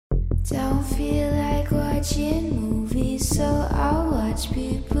Don't feel like watching movies, so I'll watch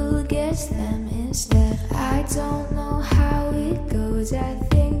people guess them instead. I don't know how it goes, I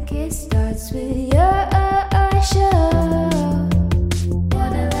think it starts with your show.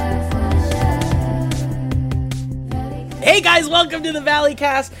 Hey guys, welcome to the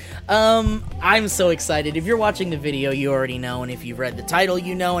Valleycast. I'm so excited. If you're watching the video, you already know, and if you've read the title,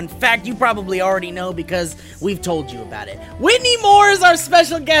 you know. In fact, you probably already know because we've told you about it. Whitney Moore is our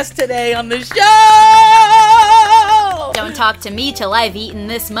special guest today on the show! Don't talk to me till I've eaten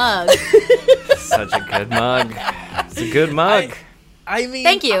this mug. Such a good mug. It's a good mug. I mean...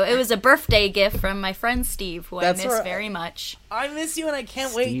 Thank you. It was a birthday gift from my friend Steve, who I miss right. very much. I miss you, and I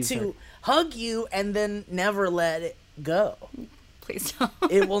can't wait to hug you and then never let it go. Please don't.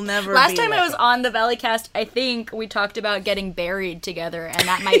 It will never Last be time like I was that. on the Valleycast, I think we talked about getting buried together, and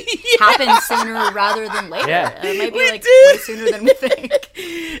that might happen sooner rather than later. Yeah. It might be We like did. way sooner than we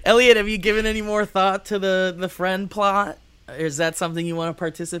think. Elliot, have you given any more thought to the friend plot? Or is that something you want to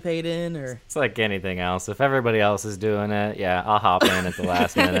participate in? Or It's like anything else. If everybody else is doing it, yeah, I'll hop in at the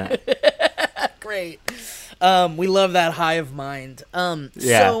last minute. Great. We love that hive mind. Yeah.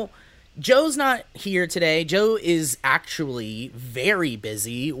 So Joe's not here today. Joe is actually very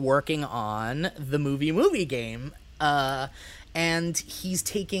busy working on the movie game. And he's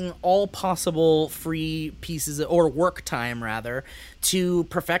taking all possible free pieces or work time rather to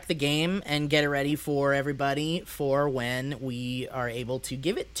perfect the game and get it ready for everybody for when we are able to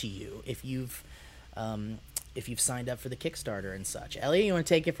give it to you if you've signed up for the Kickstarter and such. Ellie, you want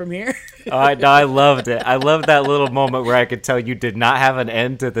to take it from here? I loved it. I loved that little moment where I could tell you did not have an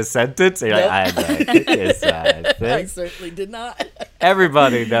end to the sentence. And you're like, yes, I think. I certainly did not.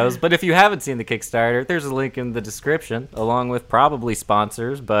 Everybody knows. But if you haven't seen the Kickstarter, there's a link in the description, along with probably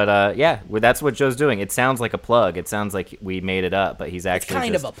sponsors. But that's what Joe's doing. It sounds like a plug. It sounds like we made it up, but he's actually It's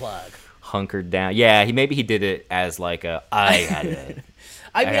kind just of a plug. hunkered down. Yeah, maybe he did it as like I had it.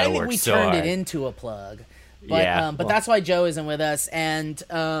 I gotta think work we so turned hard. it into a plug. But, Yeah, but that's why Joe isn't with us, and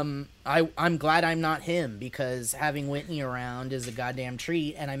I'm glad I'm not him, because having Whitney around is a goddamn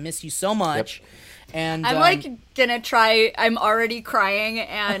treat, and I miss you so much. And I'm gonna try. I'm already crying,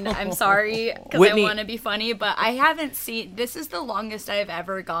 and I'm sorry because I Whitney- want to be funny, but I haven't seen. This is the longest I've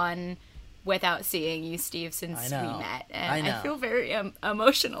ever gone without seeing you, Steve, since we know. met, I and know. I feel very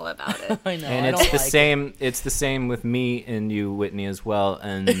emotional about it. I know, And I it's don't the like same. It's the same with me and you, Whitney, as well.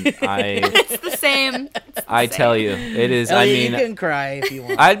 And It's the same. I tell you, it is. Elliot, you can cry if you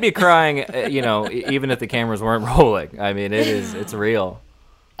want. I'd be crying, even if the cameras weren't rolling. I mean, it is. It's real.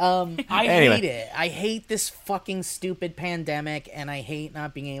 I Anyway. hate it. I hate this fucking stupid pandemic, and I hate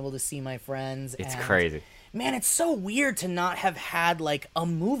not being able to see my friends. It's and, crazy. Man, it's so weird to not have had, like, a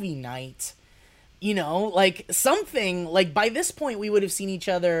movie night. You know, like, something. Like, by this point, we would have seen each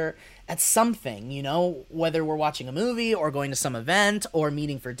other at something, you know? Whether we're watching a movie, or going to some event, or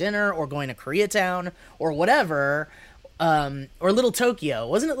meeting for dinner, or going to Koreatown, or whatever. Or Little Tokyo.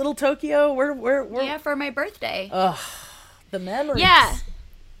 Wasn't it Little Tokyo? Where Yeah, for my birthday. the memories. Yeah.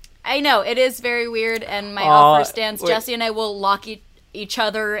 I know, it is very weird, and my Aw, offer stands. wait. Jesse and I will lock each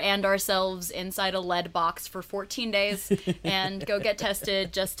other and ourselves inside a lead box for 14 days and go get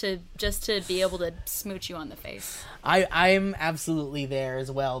tested just to be able to smooch you on the face. I'm absolutely there as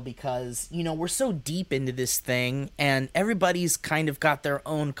well, because, you know, we're so deep into this thing, and everybody's kind of got their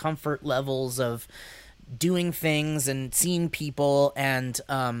own comfort levels of doing things and seeing people, and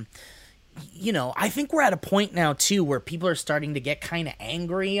you know, I think we're at a point now too where people are starting to get kind of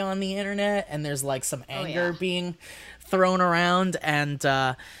angry on the internet, and there's like some anger being thrown around, and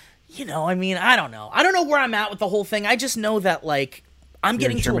you know, I mean, I don't know where I'm at with the whole thing. I just know that, like, I'm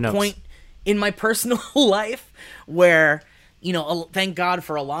getting to a point in my personal life where, you know, thank God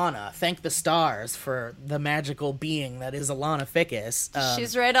for Alana, thank the stars for the magical being that is Alana Fickus.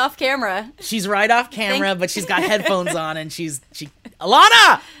 She's right off camera. She's right off camera, but she's got headphones on, and she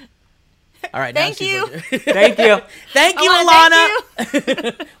Alana. All right, Thank now you. Thank you. Thank you, Alana,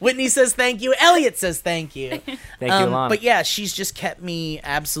 Alana. Whitney says thank you. Elliot says thank you. Thank you, Alana. But yeah, she's just kept me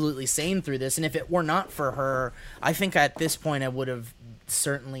absolutely sane through this. And if it were not for her, I think at this point I would have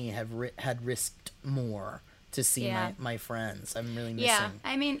certainly had risked more to see my friends. I'm really missing. Yeah,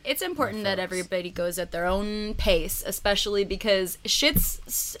 I mean, it's important that everybody goes at their own pace, especially because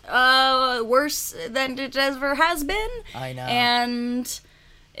shit's worse than it ever has been. I know. And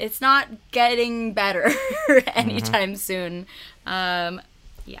it's not getting better anytime soon. Yeah.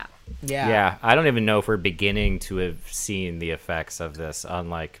 Yeah, I don't even know if we're beginning to have seen the effects of this on,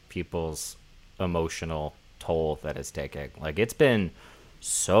 like, people's emotional toll that it's taking. Like, it's been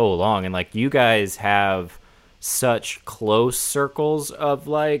so long, and, like, you guys have such close circles of,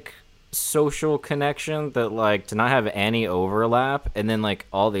 like, social connection that like to not have any overlap, and then like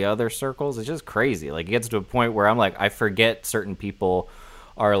all the other circles, it's just crazy. Like it gets to a point where I'm like, I forget certain people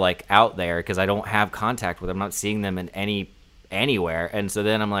are like out there because I don't have contact with them. I'm not seeing them in anywhere, and so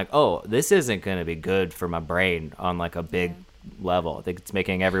then I'm like, oh, this isn't going to be good for my brain on like a big level. I think it's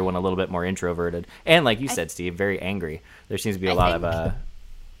making everyone a little bit more introverted, and like you said, Steve, very angry. There seems to be a lot of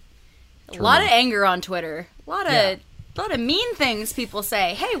anger on Twitter. A lot of mean things people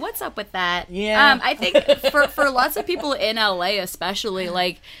say. Hey, what's up with that? Yeah. I think for lots of people in LA especially,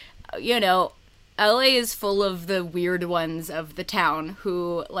 like, you know, LA is full of the weird ones of the town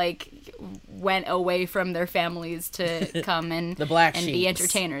who like went away from their families to come and the black and sheeps. be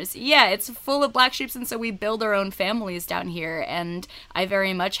entertainers. Yeah, it's full of black sheeps, and so we build our own families down here, and I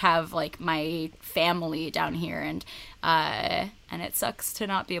very much have like my family down here, and it sucks to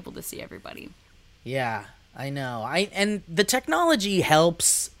not be able to see everybody. Yeah, I know. And the technology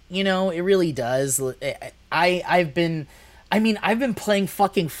helps, you know, it really does. I've been playing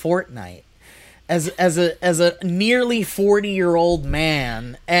fucking Fortnite as a nearly 40-year-old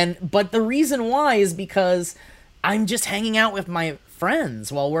man, but the reason why is because I'm just hanging out with my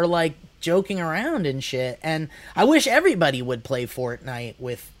friends while we're like joking around and shit, and I wish everybody would play Fortnite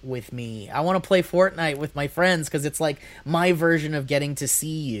with me. I want to play Fortnite with my friends because it's like my version of getting to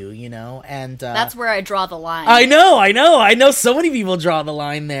see you, you know, and that's where I draw the line. I know so many people draw the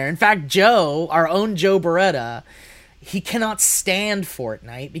line there. In fact, Joe, our own Joe Beretta, he cannot stand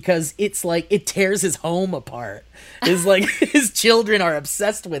Fortnite because it's like it tears his home apart. His children are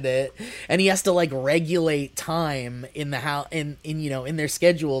obsessed with it, and he has to like regulate time in the house in their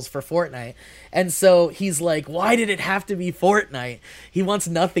schedules for Fortnite. And so he's like, why did it have to be Fortnite? He wants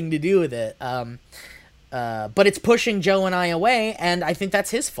nothing to do with it. But it's pushing Joe and I away, and I think that's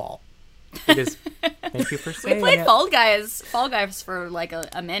his fault. It is. Thank you for saying We played it. Fall Guys for like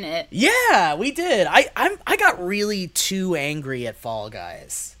a minute. Yeah, we did. I got really too angry at Fall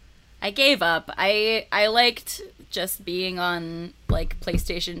Guys. I gave up. I liked just being on like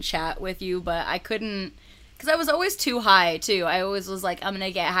PlayStation chat with you, but I couldn't because I was always too high too. I always was like, I'm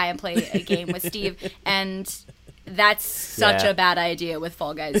gonna get high and play a game with Steve, and that's such a bad idea with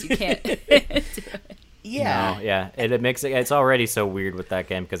Fall Guys. You can't do it. Yeah. No, yeah. It makes it's already so weird with that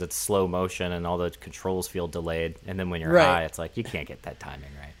game because it's slow motion and all the controls feel delayed. And then when you're high, it's like you can't get that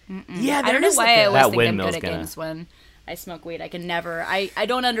timing right. Yeah, I don't know why I always think I'm good at gonna... games when I smoke weed. I can never. I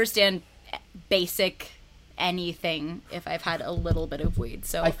don't understand basic anything if I've had a little bit of weed.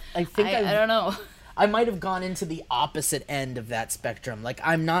 So I think I don't know. I might have gone into the opposite end of that spectrum. Like,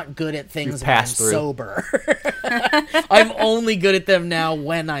 I'm not good at things when I'm passed through. sober. I'm only good at them now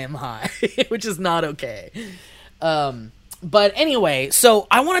when I am high, which is not okay. But anyway, so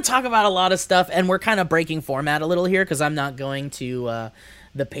I want to talk about a lot of stuff, and we're kind of breaking format a little here because I'm not going to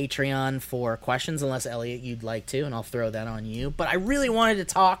the Patreon for questions unless, Elliot, you'd like to, and I'll throw that on you. But I really wanted to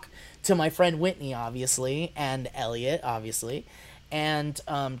talk to my friend Whitney, obviously, and Elliot, obviously, and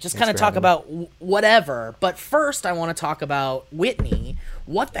just kind of talk about whatever. But first, I want to talk about Whitney,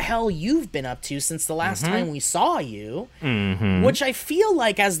 what the hell you've been up to since the last time we saw you, which I feel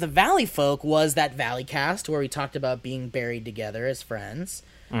like as the Valley folk was that Valley cast where we talked about being buried together as friends.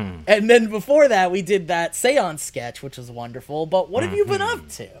 And then before that, we did that seance sketch, which was wonderful. But what have you been up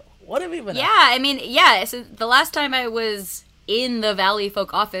to? What have you been up to? I mean, so the last time I was in the Valley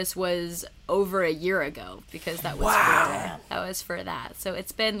Folk office was over a year ago because that was for that. So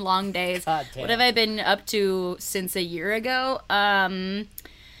it's been long days. What have I been up to since a year ago?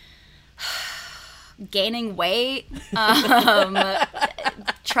 Gaining weight,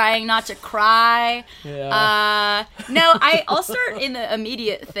 trying not to cry. I'll start in the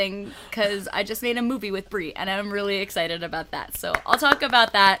immediate thing because I just made a movie with Brie and I'm really excited about that. So I'll talk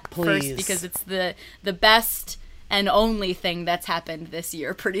about that first because it's the best and only thing that's happened this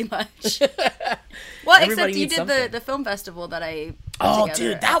year, pretty much. Well, except you did the film festival that I put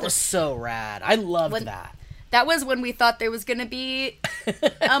together. Dude, that was so rad. I loved that. That was when we thought there was going to be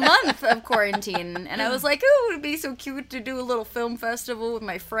a month of quarantine. And I was like, oh, it would be so cute to do a little film festival with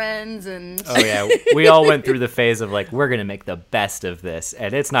my friends. And oh, yeah. We all went through the phase of, like, we're going to make the best of this.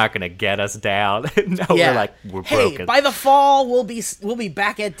 And it's not going to get us down. We're like, we're broken. By the fall, we'll be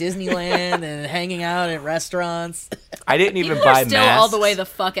back at Disneyland and hanging out at restaurants. I didn't even People buy are still masks. all the way the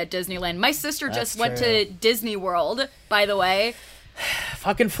fuck at Disneyland. My sister just went to Disney World, by the way.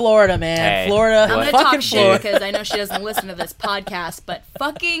 Fucking Florida, man. Hey, Florida. I'm gonna talk shit because I know she doesn't listen to this podcast, but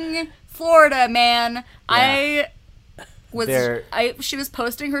fucking Florida, man. Yeah. She was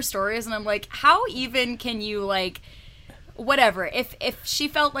posting her stories, and I'm like, how even can you like whatever. If she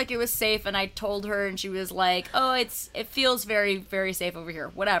felt like it was safe and I told her and she was like, "Oh, it feels very, very safe over here."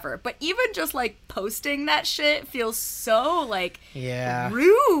 Whatever. But even just like posting that shit feels so like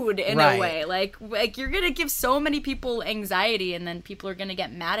rude in a way. Like you're going to give so many people anxiety and then people are going to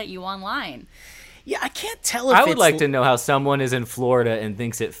get mad at you online. Yeah, I can't tell if I would like to know how someone is in Florida and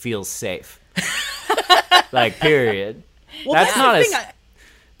thinks it feels safe. Like, period. Well, that's not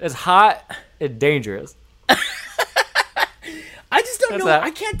as hot and dangerous. I just don't know. I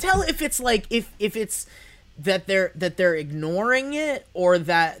can't tell if it's like if it's that they're ignoring it or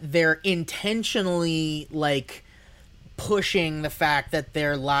that they're intentionally like pushing the fact that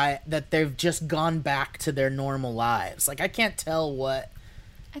that they've just gone back to their normal lives. Like I can't tell what.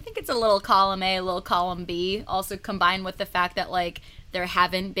 I think it's a little column A, a little column B, also combined with the fact that like there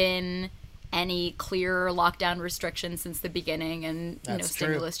haven't been any clear lockdown restrictions since the beginning and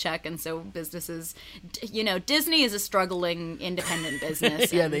stimulus check, and so businesses, Disney is a struggling independent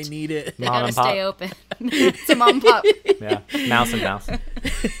business. Yeah, they need it. They gotta stay open. It's a mom and pop. Yeah, mouse and mouse.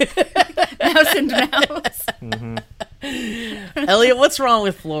 Mouse and mouse. Mm-hmm. Elliot, what's wrong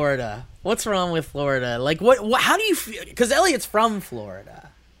with Florida? Like, what? How do you feel? Because Elliot's from Florida.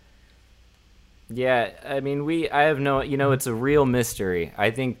 Yeah, I mean, I have no, it's a real mystery.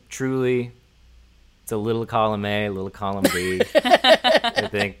 I think truly it's a little column A, a little column B. I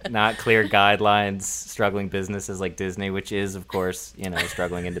think not clear guidelines, struggling businesses like Disney, which is, of course, a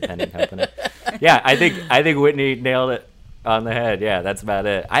struggling independent company. Yeah, I think Whitney nailed it on the head. Yeah, that's about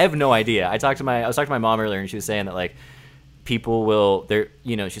it. I have no idea. I was talking to my mom earlier, and she was saying that, like, people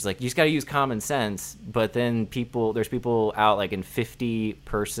she's like, you just got to use common sense, but then there's people out like in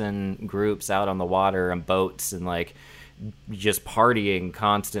 50-person groups out on the water and boats and like just partying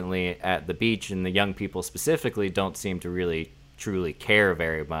constantly at the beach, and the young people specifically don't seem to really truly care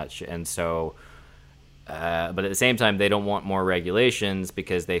very much. And so but at the same time they don't want more regulations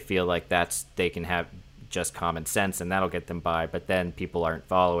because they feel like they can have just common sense and that'll get them by, but then people aren't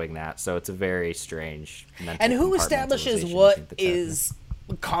following that, so it's a very strange mental. And who establishes what is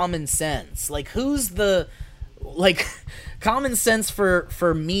common sense? Like, who's the common sense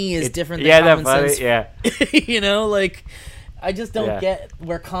for me is different than common sense. Yeah. Like I just don't get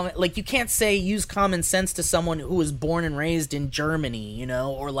where you can't say use common sense to someone who was born and raised in Germany,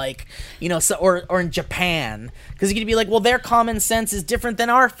 or like, or in Japan, because you could be like, well, their common sense is different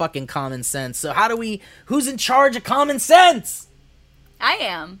than our fucking common sense. So who's in charge of common sense? I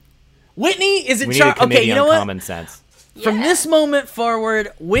am. Whitney is in charge. Okay, you know what? Common sense. From this moment forward,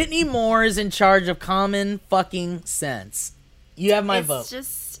 Whitney Moore is in charge of common fucking sense. You have my vote. It's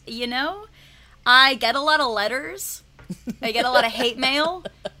just, I get a lot of letters. I get a lot of hate mail,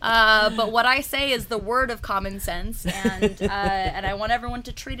 but what I say is the word of common sense, and I want everyone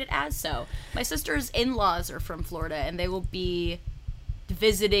to treat it as so. My sister's in-laws are from Florida, and they will be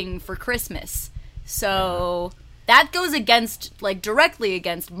visiting for Christmas, so that goes directly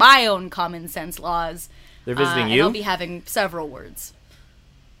against my own common sense laws. They're visiting and you? I'll be having several words.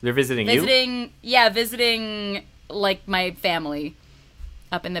 They're visiting you? Yeah, visiting, like, my family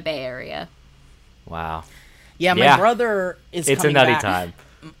up in the Bay Area. Wow. Yeah, my brother is It's coming a nutty back. time.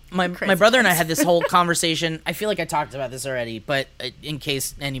 My brother and I had this whole conversation. I feel like I talked about this already, but in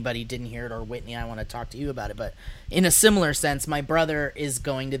case anybody didn't hear it, or Whitney, I want to talk to you about it. But in a similar sense, my brother is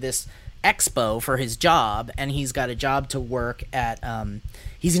going to this expo for his job, and he's got a job to work at.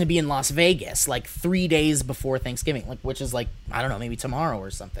 He's going to be in Las Vegas like 3 days before Thanksgiving, which is like, I don't know, maybe tomorrow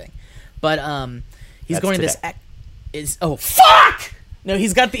or something. But he's going to this. Fuck! No,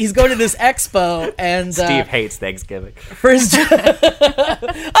 he's going to this expo, and Steve hates Thanksgiving. For his job. I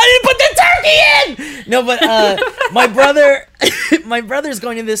didn't put the turkey in. No, but my brother's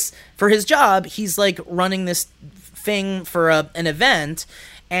going to this for his job. He's like running this thing for an event,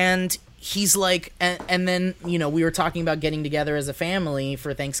 and he's like, and then we were talking about getting together as a family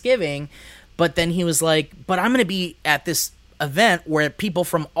for Thanksgiving, but then he was like, but I'm going to be at this event where people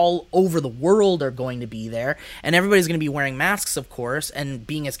from all over the world are going to be there, and everybody's going to be wearing masks, of course, and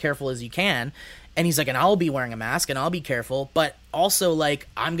being as careful as you can. And he's like, and I'll be wearing a mask and I'll be careful, but also like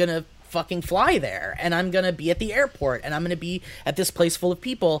I'm going to fucking fly there, and I'm going to be at the airport, and I'm going to be at this place full of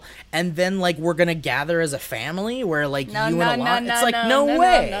people, and then like we're going to gather as a family where like it's like no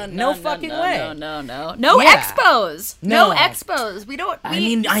way. No fucking way. No expos. No expos. We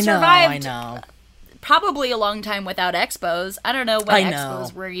survived. I know. Probably a long time without expos. I don't know when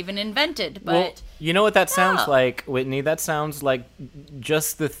expos were even invented, but well, you know what that sounds like, Whitney? That sounds like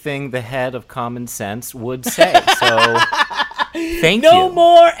just the thing the head of common sense would say. So, thank you. No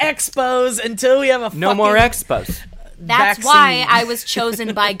more expos until we have a No more expos. That's vaccine. why I was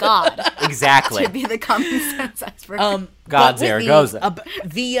chosen by God Exactly. to be the common sense expert. God But Zaragoza.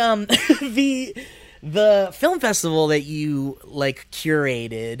 The film festival that you like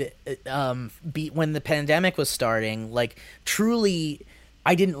curated when the pandemic was starting, like truly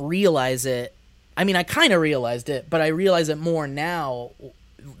I didn't realize it. I mean, I kind of realized it, but I realize it more now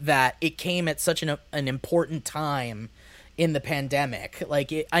that it came at such an important time in the pandemic.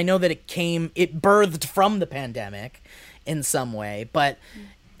 Like I know that it birthed from the pandemic in some way, but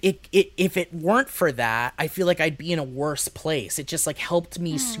if it weren't for that, I feel like I'd be in a worse place. It just like helped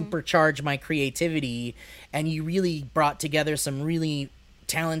me supercharge my creativity, and you really brought together some really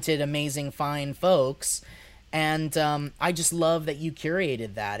talented, amazing, fine folks. And I just love that you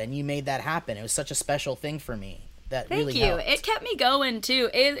curated that and you made that happen. It was such a special thing for me. That Thank really you. helped. It kept me going too.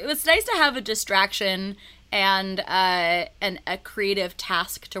 It was nice to have a distraction and a creative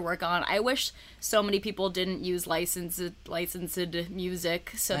task to work on. I wish so many people didn't use licensed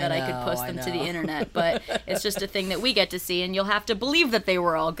music so that I could post them to the internet, but it's just a thing that we get to see, and you'll have to believe that they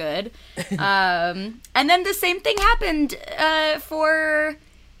were all good. And then the same thing happened for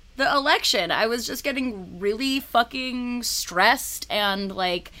the election. I was just getting really fucking stressed, and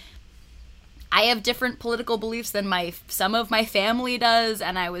like I have different political beliefs than some of my family does,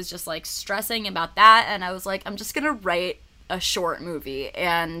 and I was just like stressing about that, and I was like, I'm just gonna write a short movie,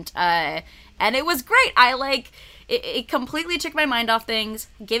 and it was great. I like it completely took my mind off things,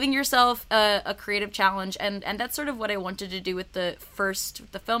 giving yourself a creative challenge, and that's sort of what I wanted to do with the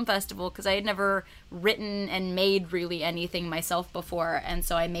film festival, because I had never written and made really anything myself before, and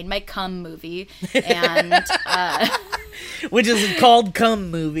so I made my Cum movie, and which is called Cum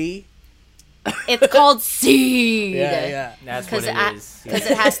Movie. It's called Seed. Yeah. That's what it is. Because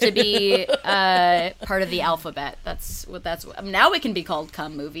it has to be part of the alphabet. That's what. Now it can be called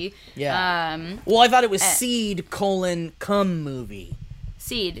Cum Movie. Yeah. Well, I thought it was Seed : Cum Movie.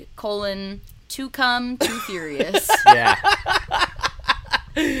 Seed : Too Cum, Too Furious. Yeah.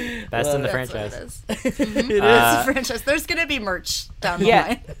 Best in the franchise. It is. It is a franchise. There's gonna be merch down the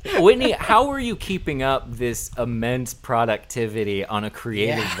line. Whitney, how are you keeping up this immense productivity on a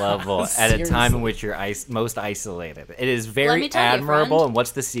creative level at a time in which you're most isolated? It is very admirable. And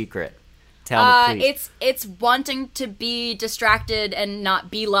what's the secret? Tell me, please. It's wanting to be distracted and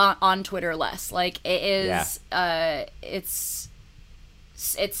not be on Twitter less. Like it is. It's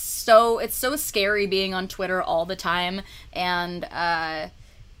so scary being on Twitter all the time, and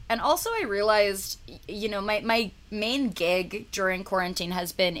also I realized, my main gig during quarantine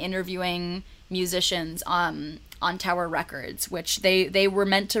has been interviewing musicians on Tower Records, which they were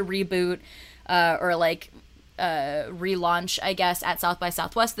meant to reboot or relaunch, I guess, at South by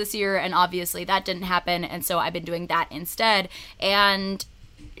Southwest this year, and obviously that didn't happen, and so I've been doing that instead. And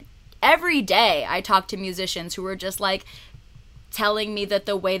every day I talk to musicians who are just like telling me that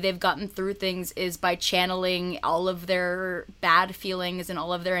the way they've gotten through things is by channeling all of their bad feelings and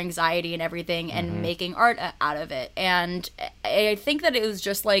all of their anxiety and everything and making art out of it. And I think that it was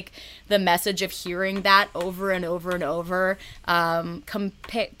just like the message of hearing that over and over and over,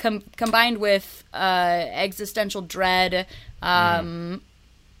 combined with existential dread,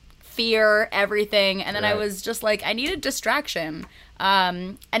 fear, everything. And then I was just like, I needed distraction.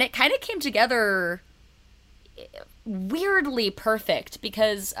 And it kind of came together weirdly perfect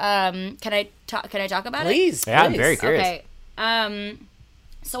because can I talk about it? Please. Yeah, I'm very curious. Okay.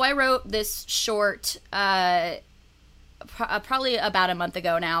 So I wrote this short probably about a month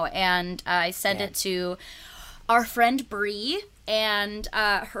ago now, and I sent it to our friend Bree and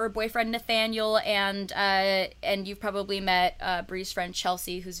her boyfriend Nathaniel, and you've probably met Bree's friend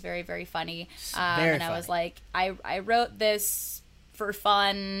Chelsea, who's very, very funny. Very and funny. I was like, I wrote this for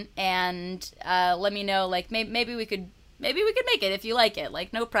fun, and let me know, like, maybe we could make it if you like it,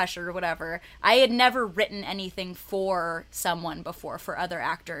 like, no pressure or whatever. I had never written anything for someone before, for other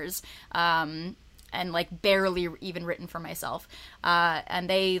actors, and like barely even written for myself, and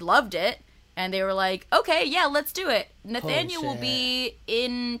they loved it, and they were like, okay, yeah, let's do it. Nathaniel will be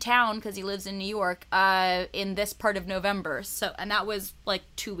in town because he lives in New York in this part of November, and that was like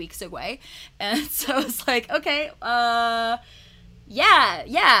 2 weeks away, and so I was like, okay,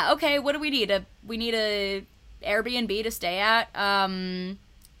 Yeah, okay, what do we need? We need a Airbnb to stay at,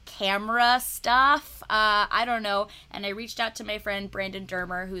 camera stuff, I don't know. And I reached out to my friend Brandon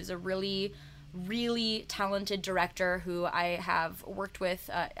Dermer, who's a really, really talented director who I have worked with,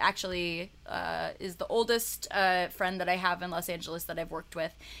 is the oldest friend that I have in Los Angeles that I've worked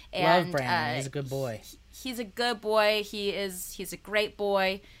with. And, love Brandon, he's a good boy. He's a good boy, he's a great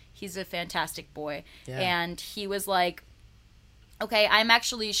boy, he's a fantastic boy. Yeah. And he was like, okay, I'm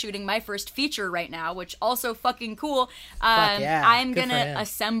actually shooting my first feature right now, which also fucking cool. yeah. I'm Good for gonna him.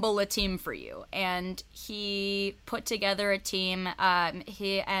 assemble a team for you. And he put together a team.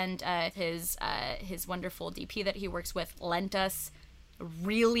 He and his wonderful DP that he works with lent us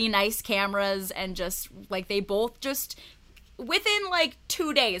really nice cameras, and just like they both just within like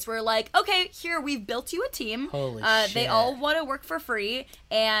 2 days we're like, okay, here, we've built you a team. Holy shit. They all want to work for free,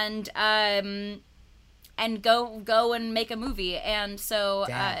 and go and make a movie. And so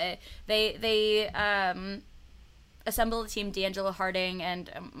they assembled a team: D'Angelo Harding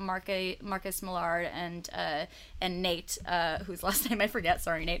and Marcus Millard and Nate, whose last name I forget.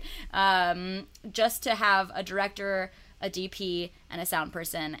 Sorry, Nate. Just to have a director, a DP, and a sound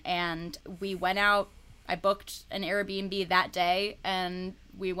person. And we went out. I booked an Airbnb that day, and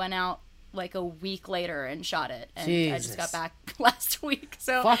we went out like a week later and shot it. And I just got back last week.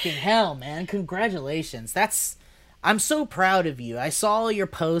 So fucking hell, man. Congratulations. I'm so proud of you. I saw your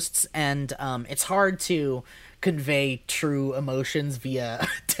posts, and it's hard to convey true emotions via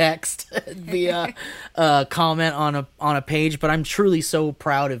text, via comment on a page, but I'm truly so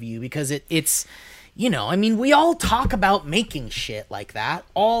proud of you, because it's you know, I mean, we all talk about making shit like that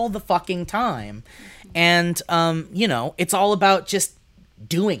all the fucking time. And you know, it's all about just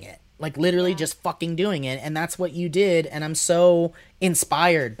doing it. Like literally just fucking doing it, and that's what you did, and I'm so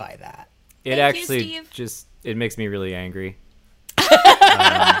inspired by that. It Thank actually you, Steve. It makes me really angry. Because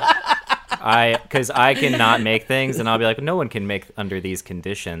I cannot make things, and I'll be like, no one can make under these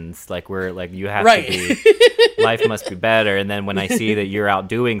conditions. Like you have to be. Life must be better. And then when I see that you're out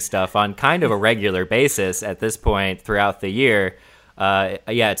doing stuff on kind of a regular basis at this point throughout the year,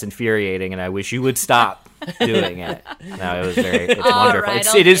 it's infuriating, and I wish you would stop doing it. No, it's wonderful.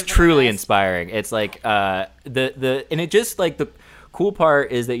 Right, It is truly inspiring. It's like and it just like the cool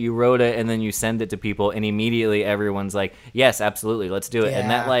part is that you wrote it and then you send it to people, and immediately everyone's like, yes, absolutely, let's do it.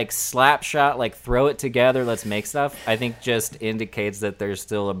 And that like slap shot, like throw it together, let's make stuff, I think just indicates that there's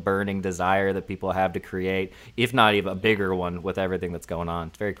still a burning desire that people have to create, if not even a bigger one, with everything that's going on.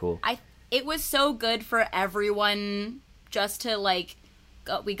 It's very cool. It was so good for everyone just to like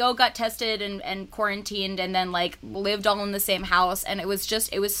got tested and quarantined, and then like lived all in the same house, and it was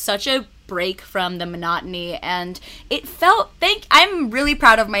such a break from the monotony, and it felt I'm really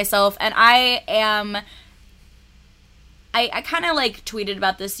proud of myself. And I kind of like tweeted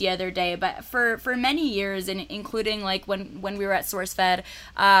about this the other day, but for many years, and including like when we were at SourceFed,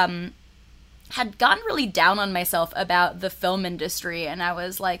 had gotten really down on myself about the film industry, and I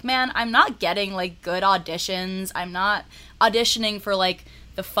was like, man, I'm not getting like good auditions. I'm not auditioning for like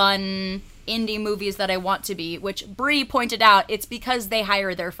the fun indie movies that I want to be, which Brie pointed out, it's because they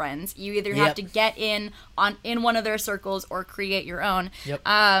hire their friends. You either have to get in one of their circles or create your own.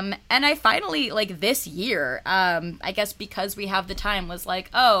 And I finally, like this year, I guess because we have the time, was like,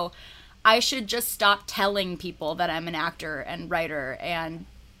 oh, I should just stop telling people that I'm an actor and writer and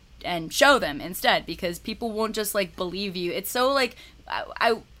show them instead, because people won't just like believe you. It's so like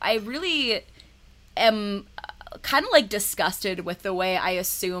I really am kind of like disgusted with the way I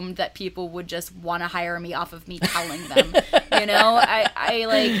assumed that people would just want to hire me off of me telling them. You know, I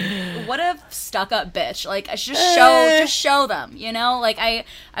like, what a stuck up bitch. Like, I should just show them, you know? Like I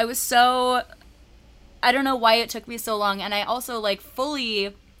was so, I don't know why it took me so long. And I also like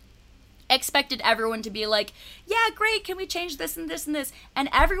fully expected everyone to be like, yeah, great, can we change this and this and this? And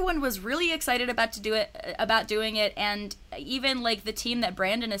everyone was really excited about doing it. And even like the team that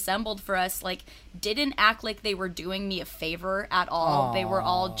Brandon assembled for us, like, didn't act like they were doing me a favor at all. Aww. They were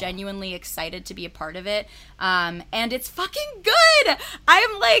all genuinely excited to be a part of it. And it's fucking good.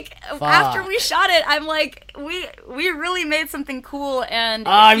 I'm like, after we shot it, I'm like, we really made something cool. And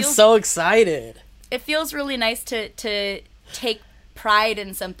I'm so excited. It feels really nice to take pride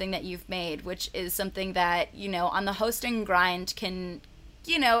in something that you've made, which is something that, you know, on the hosting grind can,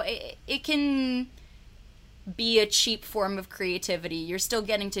 you know, it can be a cheap form of creativity. You're still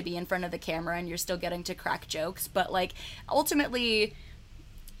getting to be in front of the camera and you're still getting to crack jokes, but like ultimately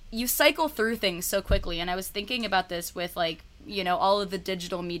you cycle through things so quickly. And I was thinking about this with like, you know, all of the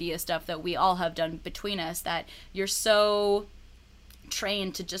digital media stuff that we all have done between us, that you're so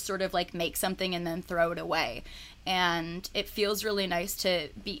trained to just sort of like make something and then throw it away. And it feels really nice to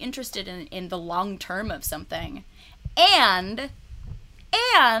be interested in the long term of something. And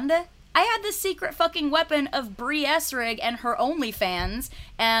I had the secret fucking weapon of Brie Essrig and her OnlyFans,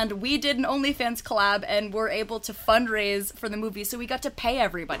 and we did an OnlyFans collab and were able to fundraise for the movie, so we got to pay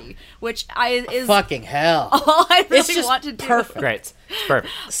everybody, which is fucking hell. All I really want to do. Perfect. Great. It's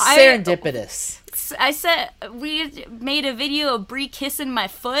perfect. Serendipitous. I said we made a video of Brie kissing my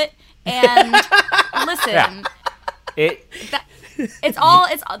foot, and listen, That's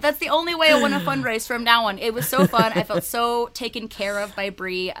the only way I want to fundraise from now on. It was so fun. I felt so taken care of by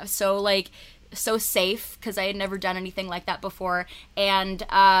Bree. So safe, because I had never done anything like that before. And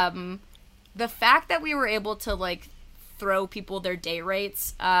the fact that we were able to like throw people their day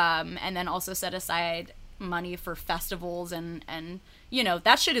rates, and then also set aside money for festivals and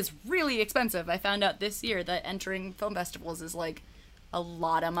that shit is really expensive. I found out this year that entering film festivals is like a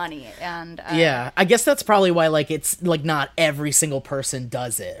lot of money. And yeah, I guess that's probably why like it's like not every single person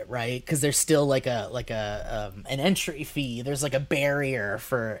does it, right? Because there's still like an entry fee. There's like a barrier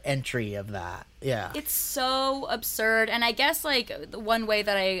for entry of that. Yeah, it's so absurd. And I guess like the one way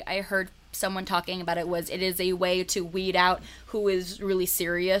that I heard someone talking about it was it is a way to weed out who is really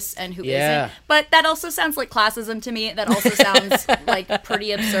serious and who isn't. But that also sounds like classism to me. That also sounds like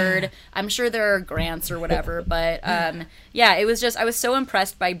pretty absurd. I'm sure there are grants or whatever, but yeah, it was just, I was so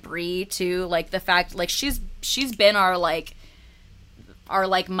impressed by Bree too, like the fact like she's been our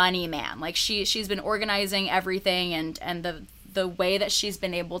money man. Like she's been organizing everything, and the way that she's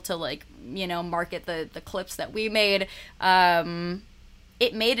been able to like market the clips that we made,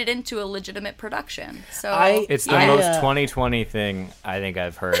 it made it into a legitimate production. So it's the most 2020 thing I think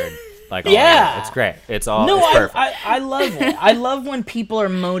I've heard. Like, it's great. It's perfect. I love it. I love when people are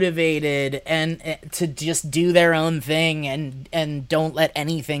motivated and to just do their own thing and don't let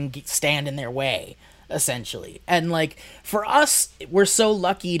anything stand in their way, essentially. And like for us, we're so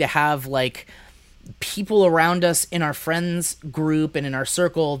lucky to have like people around us in our friends group and in our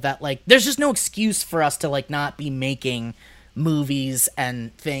circle that like there's just no excuse for us to like not be making movies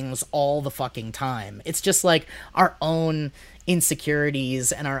and things all the fucking time. It's just like our own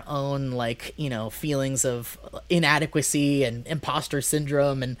insecurities and our own like feelings of inadequacy and imposter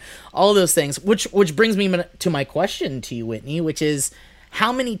syndrome and all those things, which brings me to my question to you, Whitney, which is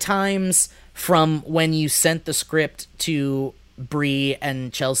how many times from when you sent the script to Bree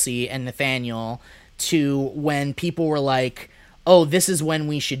and Chelsea and Nathaniel to when people were like, oh, this is when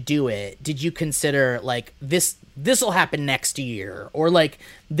we should do it, did you consider like this will happen next year, or like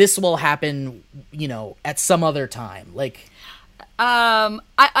this will happen at some other time? Like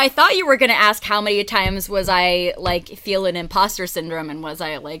I thought you were gonna ask how many times was I like feeling imposter syndrome, and was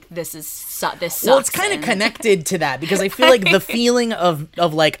I like this sucks. Well, it's kind of connected to that, because I feel like the feeling of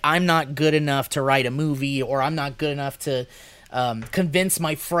like I'm not good enough to write a movie, or I'm not good enough to convince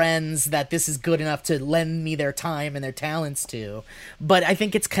my friends that this is good enough to lend me their time and their talents to. But I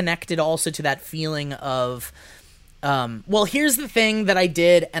think it's connected also to that feeling of, well, here's the thing that I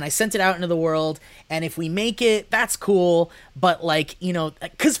did and I sent it out into the world, and if we make it, that's cool. But like,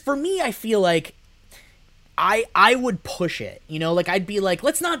 because for me, I feel like I would push it, like I'd be like,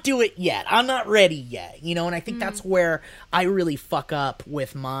 let's not do it yet. I'm not ready yet, and I think that's where I really fuck up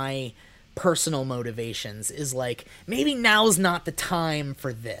with my personal motivations, is like maybe now's not the time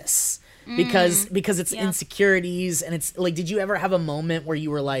for this because it's insecurities, and it's like, did you ever have a moment where you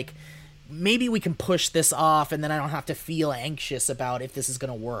were like, maybe we can push this off and then I don't have to feel anxious about if this is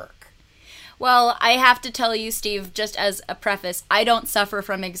going to work? Well, I have to tell you, Steve, just as a preface, I don't suffer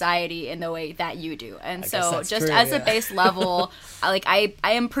from anxiety in the way that you do. And so just true, as a base level, I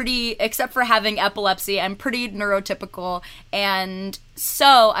am pretty, except for having epilepsy, I'm pretty neurotypical. And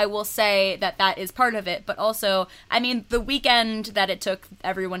so I will say that is part of it. But also, I mean, the weekend that it took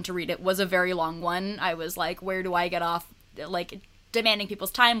everyone to read it was a very long one. I was like, where do I get off, like, demanding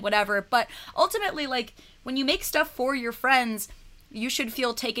people's time, whatever. But ultimately, like, when you make stuff for your friends, you should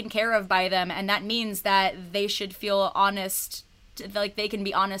feel taken care of by them, and that means that they should feel honest, like they can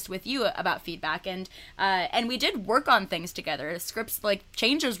be honest with you about feedback. And we did work on things together. Scripts, like,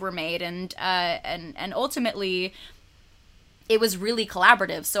 changes were made, and ultimately it was really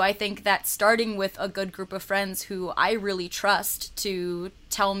collaborative. So I think that starting with a good group of friends who I really trust to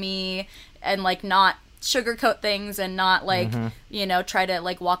tell me and like not sugarcoat things and not like try to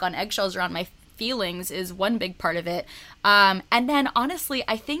like walk on eggshells around my feelings is one big part of it. And then honestly,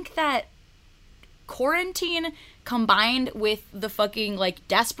 I think that quarantine combined with the fucking like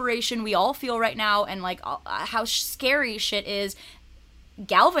desperation we all feel right now, and like how scary shit is,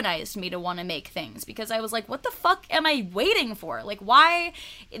 galvanized me to want to make things, because I was like, what the fuck am I waiting for? Like, why?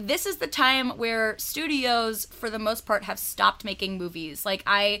 This is the time where studios for the most part have stopped making movies. Like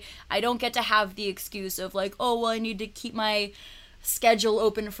I don't get to have the excuse of like, oh well, I need to keep my schedule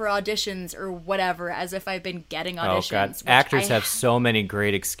open for auditions or whatever, as if I've been getting auditions. Oh god, actors have so many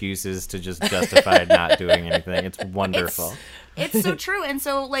great excuses to just justify not doing anything. It's wonderful. It's so true. And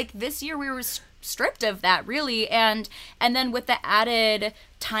so like this year we were stripped of that, really, and then with the added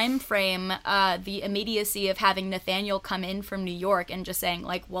time frame, the immediacy of having Nathaniel come in from New York and just saying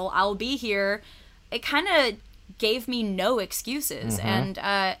like, well, I'll be here, it kind of gave me no excuses. And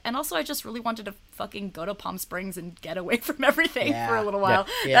also I just really wanted to fucking go to Palm Springs and get away from everything for a little while.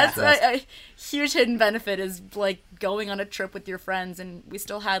 Yeah. That's a huge hidden benefit, is like going on a trip with your friends. And we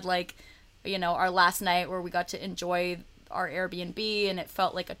still had like, you know, our last night where we got to enjoy our Airbnb, and it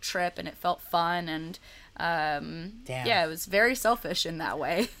felt like a trip and it felt fun. And yeah, it was very selfish in that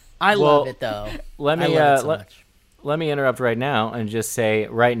way. I love it though. Let me interrupt right now and just say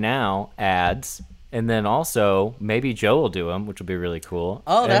right now ads, and then also maybe Joe will do them, which will be really cool.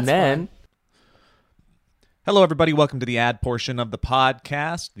 Oh, that's and then fun. Hello, everybody. Welcome to the ad portion of the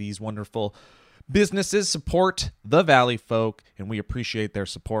podcast. These wonderful businesses support the Valley folk, and we appreciate their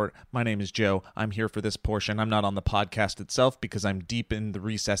support. My name is Joe. I'm here for this portion. I'm not on the podcast itself because I'm deep in the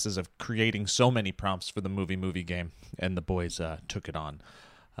recesses of creating so many prompts for the movie game, and the boys took it on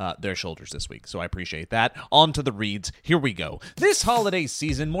their shoulders this week, so I appreciate that. On to the reads. Here we go. This holiday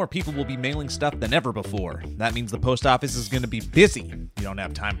season, more people will be mailing stuff than ever before. That means the post office is going to be busy. You don't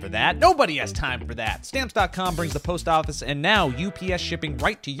have time for that. Nobody has time for that. Stamps.com brings the post office and now UPS shipping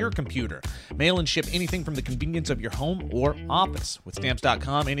right to your computer. Mail and ship anything from the convenience of your home or office. With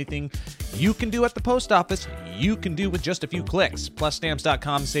Stamps.com, anything you can do at the post office, you can do with just a few clicks. Plus,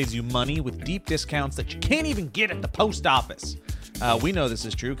 Stamps.com saves you money with deep discounts that you can't even get at the post office. We know this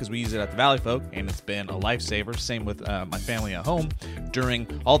is true because we use it at the Valley Folk, and it's been a lifesaver. Same with my family at home during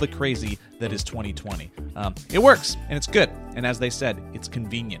all the crazy that is 2020. It works, and it's good. And as they said, it's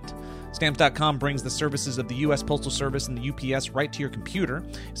convenient. Stamps.com brings the services of the U.S. Postal Service and the UPS right to your computer.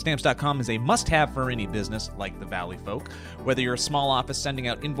 Stamps.com is a must-have for any business like the Valley Folk. Whether you're a small office sending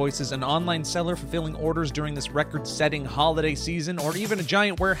out invoices, an online seller fulfilling orders during this record-setting holiday season, or even a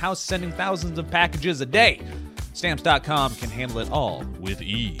giant warehouse sending thousands of packages a day, Stamps.com can handle it all with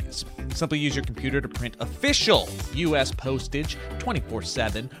ease. Simply use your computer to print official U.S. postage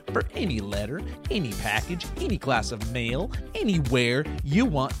 24/7 for any letter, any package, any class of mail, anywhere you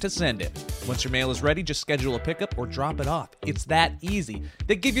want to send it. Once your mail is ready, just schedule a pickup or drop it off. It's that easy.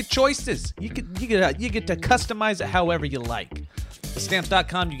 They give you choices. You get to customize it however you like. With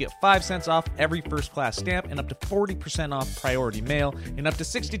Stamps.com, you get 5 cents off every first-class stamp and up to 40% off priority mail and up to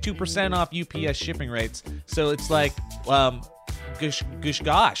 62% off UPS shipping rates. So it's like,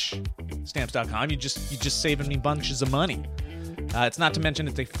 gosh, Stamps.com, you just saving me bunches of money. It's not to mention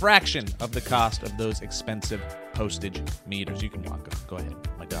it's a fraction of the cost of those expensive postage meters. You can walk up. Go ahead.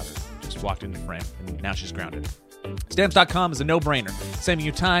 My daughter just walked in the frame, and now she's grounded. Stamps.com is a no-brainer, saving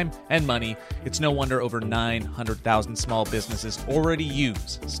you time and money. It's no wonder over 900,000 small businesses already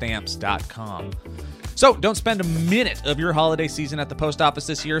use Stamps.com. So don't spend a minute of your holiday season at the post office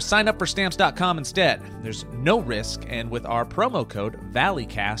this year. Sign up for Stamps.com instead. There's no risk, and with our promo code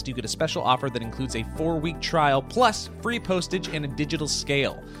ValleyCast, you get a special offer that includes a 4-week trial plus free postage and a digital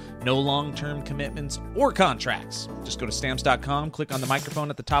scale. No long-term commitments or contracts. Just go to Stamps.com, click on the microphone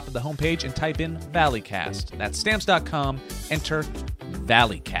at the top of the homepage, and type in ValleyCast. That's Stamps.com. Enter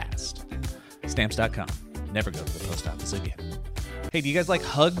ValleyCast. Stamps.com. Never go to the post office again. Hey, do you guys like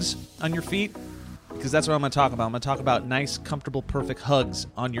hugs on your feet? Because that's what I'm going to talk about. I'm going to talk about nice, comfortable, perfect hugs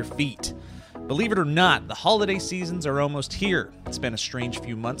on your feet. Believe it or not, the holiday seasons are almost here. It's been a strange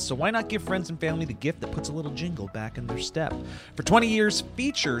few months, so why not give friends and family the gift that puts a little jingle back in their step? For 20 years,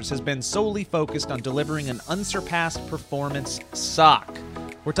 Features has been solely focused on delivering an unsurpassed performance sock.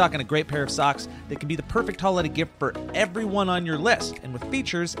 We're talking a great pair of socks that can be the perfect holiday gift for everyone on your list. And with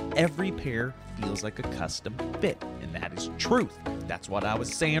Features, every pair feels like a custom fit. And that is truth. That's what I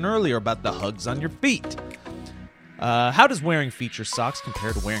was saying earlier about the hugs on your feet. How does wearing Feature socks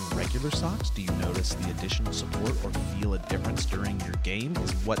compare to wearing regular socks? Do you notice the additional support or feel a difference during your game?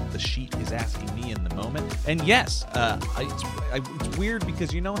 Is what the sheet is asking me in the moment. And yes, it's weird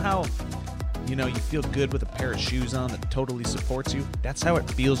because you know how you feel good with a pair of shoes on that totally supports you? That's how it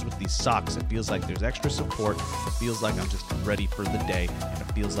feels with these socks. It feels like there's extra support. It feels like I'm just ready for the day. And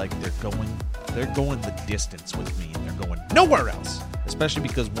it feels like they're going the distance with me, and they're going nowhere else. Especially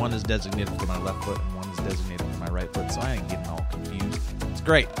because one is designated for my left foot and one is designated for my right foot, so I ain't getting all confused. It's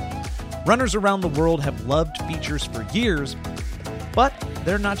great. Runners around the world have loved Features for years, but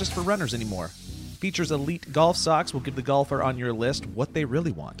they're not just for runners anymore. Features elite golf socks will give the golfer on your list what they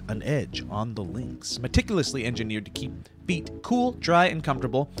really want, an edge on the links. Meticulously engineered to keep feet cool, dry, and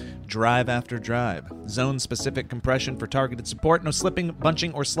comfortable, drive after drive. Zone-specific compression for targeted support, no slipping,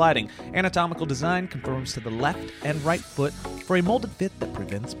 bunching, or sliding. Anatomical design conforms to the left and right foot for a molded fit that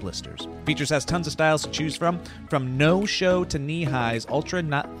prevents blisters. Features has tons of styles to choose from no-show to knee-highs,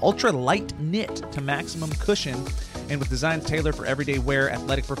 ultra-light knit to maximum cushion, and with designs tailored for everyday wear,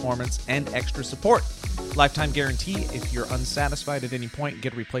 athletic performance, and extra support. Lifetime guarantee. If you're unsatisfied at any point,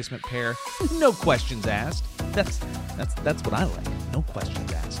 get a replacement pair. No questions asked. That's what I like. No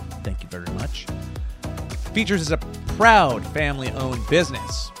questions asked. Thank you very much. Features is a proud family-owned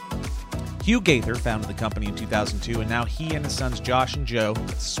business. Hugh Gaither founded the company in 2002, and now he and his sons Josh and Joe,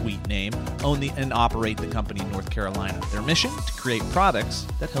 sweet name, own and operate the company in North Carolina. Their mission? To create products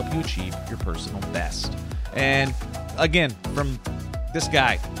that help you achieve your personal best. And again, from this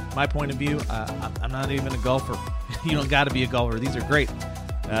guy, my point of view, I'm not even a golfer. You don't got to be a golfer. These are great.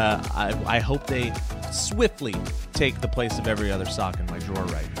 I hope they swiftly take the place of every other sock in my drawer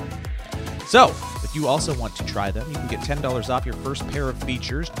right now. So, if you also want to try them, you can get $10 off your first pair of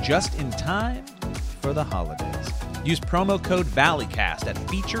features just in time for the holidays. Use promo code ValleyCast at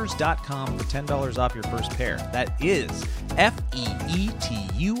features.com for $10 off your first pair. That is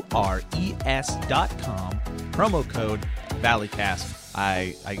FEETURES.com, promo code ValleyCast.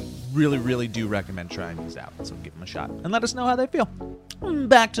 I really, really do recommend trying these out, so give them a shot and let us know how they feel.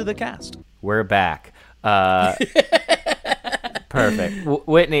 Back to the cast. We're back. Perfect.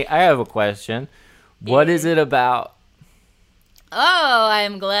 Whitney, I have a question. What is it about? Oh,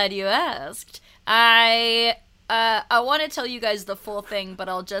 I'm glad you asked. I want to tell you guys the full thing, but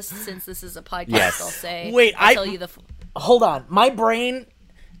I'll just, since this is a podcast, Yes. I'll say. Wait, I'll tell you the full. Hold on. My brain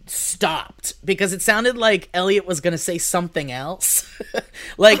stopped because it sounded like Elliot was going to say something else.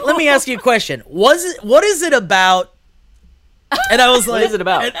 Like, let me ask you a question. What is it about? And I was like, What is it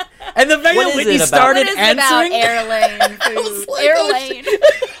about? And the fact What that is Whitney it about? started What is answering. about airlane food? like,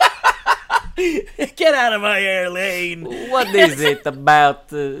 Airlane. Get out of my air lane. What is it about?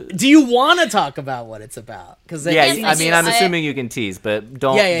 Do you want to talk about what it's about? Because Yeah, Yes, I mean, I'm I- assuming you can tease, but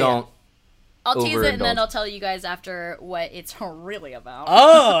don't. I'll tease it, and then Overindulge. I'll tell you guys after what it's really about.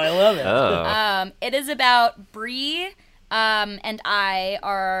 Oh, I love it. Oh. It is about Bree and I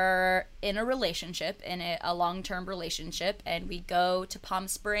are in a relationship, in a long-term relationship, and we go to Palm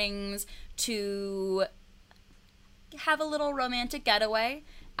Springs to have a little romantic getaway.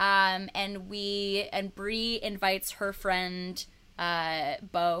 And Bree invites her friend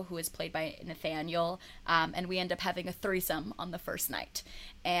Bo, who is played by Nathaniel, and we end up having a threesome on the first night.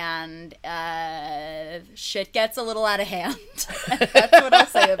 And shit gets a little out of hand. That's what I'll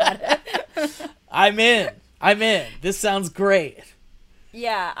say about it. I'm in. This sounds great.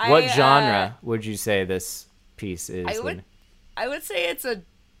 Yeah. What genre would you say this piece is? I would say it's a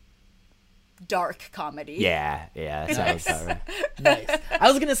dark comedy. Yeah, sounds about right. Nice. I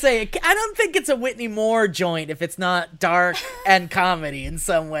was gonna say, I don't think it's a Whitney Moore joint if it's not dark and comedy in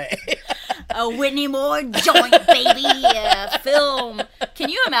some way. A Whitney Moore joint, baby. Film. Can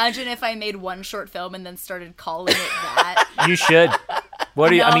you imagine if I made one short film and then started calling it that? You should. What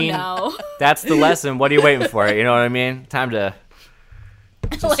do you? I No, mean, no. that's the lesson. What are you waiting for? You know what I mean? Time to.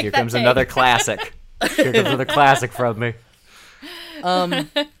 Like Here that comes thing. another classic. Here comes another classic from me.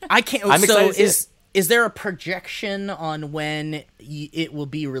 I can't. I'm So excited to see is there a projection on when it will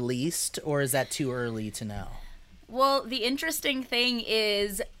be released, or is that too early to know? Well, the interesting thing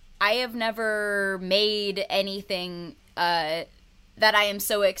is I have never made anything that I am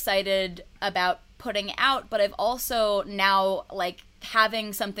so excited about putting out, but I've also now, like,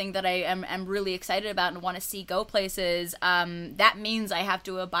 having something that I am really excited about and want to see go places, that means I have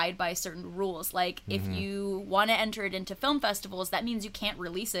to abide by certain rules. Like, if you want to enter it into film festivals, that means you can't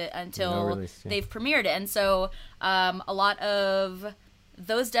release it until they've premiered it. And so a lot of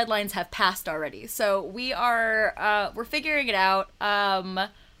those deadlines have passed already. So we're figuring it out. I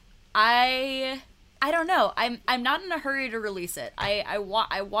don't know. I'm not in a hurry to release it. I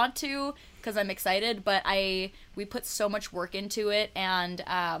want to, because I'm excited, but we put so much work into it, and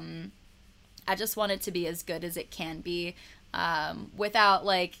I just want it to be as good as it can be, without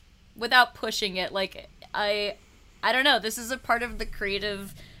pushing it. Like, I don't know. This is a part of the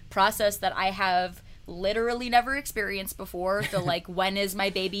creative process that I have literally never experienced before. The, like, when is my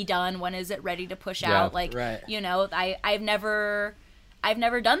baby done? When is it ready to push out? Like, right. you know, I've never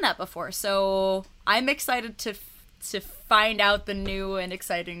done that before, so I'm excited to find out the new and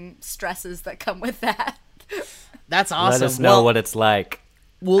exciting stresses that come with that. That's awesome. Let us know what it's like.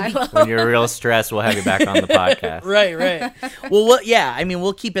 We'll be, When you're real stressed, we'll have you back on the podcast. right. Well, yeah. I mean,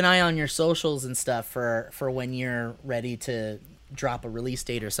 we'll keep an eye on your socials and stuff for when you're ready to drop a release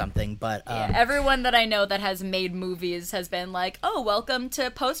date or something. But Everyone that I know that has made movies has been like, "Oh, welcome to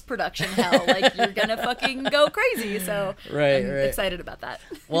post-production hell! Like, you're gonna fucking go crazy." So I'm excited about that.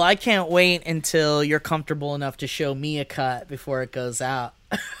 Well, I can't wait until you're comfortable enough to show me a cut before it goes out.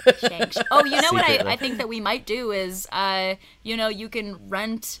 Oh, you know what Secretly. I think that we might do is, you can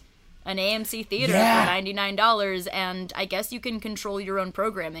rent an AMC theater Yeah. for $99, and I guess you can control your own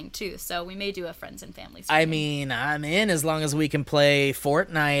programming too. So we may do a friends and family screening. I mean, I'm in as long as we can play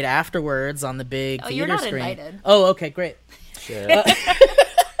Fortnite afterwards on the big theater you're not screen. invited. Oh, okay, great. Shit.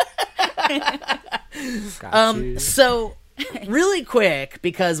 Got you. So, really quick,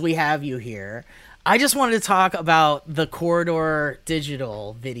 because we have you here, I just wanted to talk about the Corridor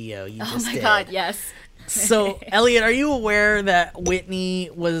Digital video you just did. Oh my god, yes. So, Elliot, are you aware that Whitney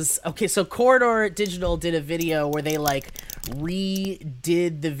was... Okay, so Corridor Digital did a video where they, like,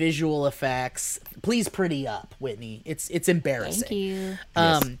 redid the visual effects. Please pretty up, Whitney. It's embarrassing.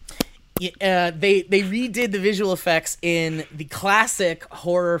 Thank you. They redid the visual effects in the classic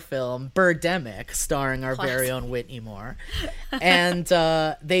horror film Birdemic, starring our very own Whitney Moore, and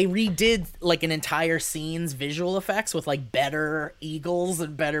they redid like an entire scene's visual effects with like better eagles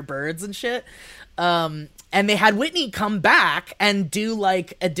and better birds and shit. And they had Whitney come back and do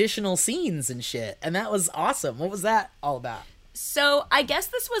like additional scenes and shit, and that was awesome. What was that all about? So I guess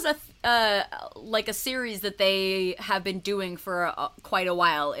this was a series that they have been doing for quite a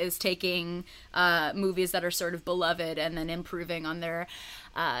while, is taking movies that are sort of beloved and then improving on their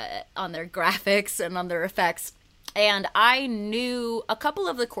graphics and on their effects. And I knew a couple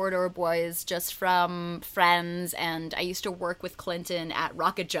of the Corridor boys just from friends, and I used to work with Clinton at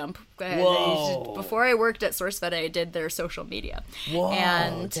Rocket Jump. Whoa. Before I worked at SourceFed, I did their social media. Whoa,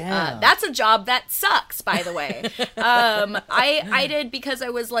 and damn. that's a job that sucks, by the way. I did because I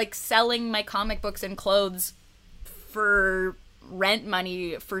was like selling my comic books and clothes for rent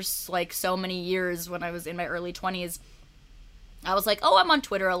money for like so many years when I was in my early 20s. I was like, oh, I'm on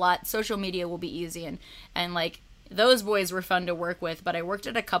Twitter a lot. Social media will be easy. And like, those boys were fun to work with, but I worked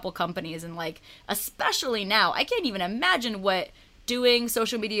at a couple companies, and like, especially now, I can't even imagine what doing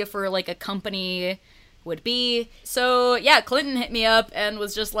social media for like a company would be. So yeah, Clinton hit me up and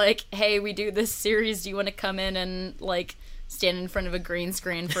was just like, hey, we do this series. Do you want to come in and like stand in front of a green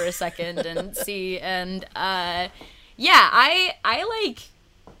screen for a second and see? And yeah, I like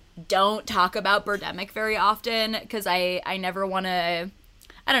don't talk about Birdemic very often because I never want to,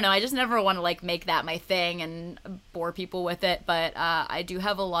 I don't know, I just never want to like make that my thing and bore people with it. But I do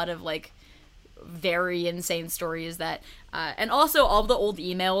have a lot of like very insane stories that and also all the old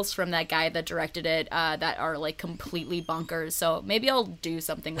emails from that guy that directed it that are like completely bonkers. So maybe I'll do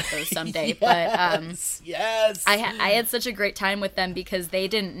something with those someday. Yes. I had such a great time with them because they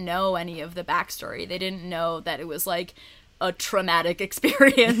didn't know any of the backstory. They didn't know that it was like a traumatic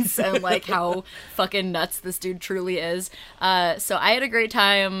experience and like how fucking nuts this dude truly is. So I had a great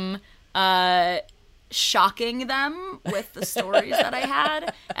time shocking them with the stories that I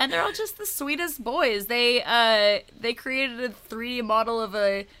had, and they're all just the sweetest boys. They created a 3D model of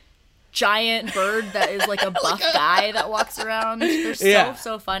a giant bird that is like a buff guy that walks around. They're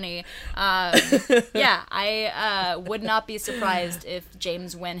so funny. Yeah, I would not be surprised if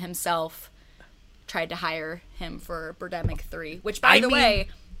James Wynn himself tried to hire him for Birdemic 3, which by the way,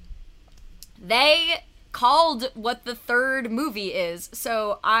 they called what the third movie is.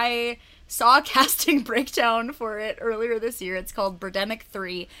 So I saw a casting breakdown for it earlier this year. It's called Birdemic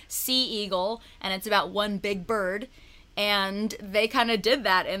 3 Sea Eagle, and it's about one big bird. And they kind of did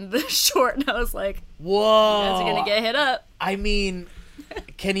that in the short, and I was like, whoa, you guys are gonna get hit up. I mean,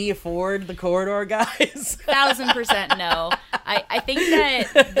 can he afford the Corridor guys? 1000% no. I think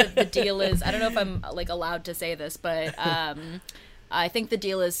that the deal is, I don't know if I'm like allowed to say this, but I think the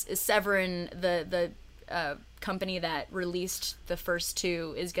deal is Severin, the company that released the first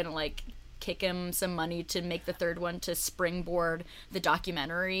two, is gonna like kick him some money to make the third one to springboard the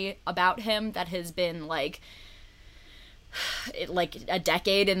documentary about him that has been like a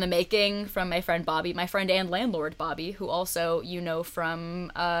decade in the making, from my friend Bobby, my friend and landlord Bobby, who also you know from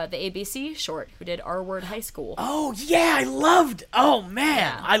the ABC short, who did R Word High School. Oh yeah, I loved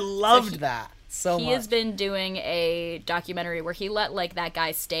that so much. He has been doing a documentary where he let like that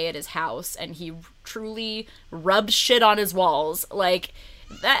guy stay at his house, and he truly rubbed shit on his walls, like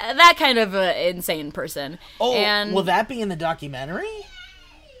that kind of insane person. Oh, and will that be in the documentary?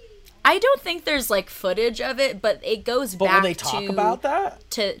 I don't think there's like footage of it, but it goes back to... Will they talk about that?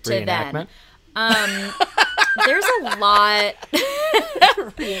 To then. There's a lot...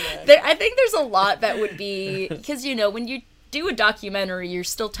 I think there's a lot that would be... Because, you know, when you do a documentary, you're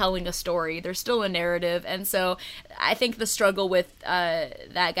still telling a story. There's still a narrative. And so I think the struggle with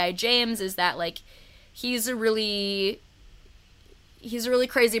that guy, James, is that, like, he's a really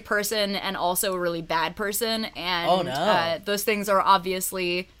crazy person and also a really bad person, and those things are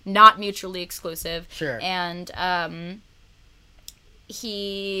obviously not mutually exclusive. Sure. And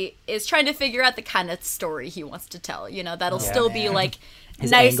he is trying to figure out the kind of story he wants to tell. You know, that'll still be like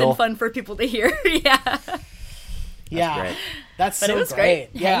nice angle. and fun for people to hear. Yeah. Yeah, great. that's But so it was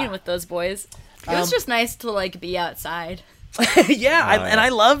great. great Yeah. hanging with those boys. It was just nice to like be outside. And I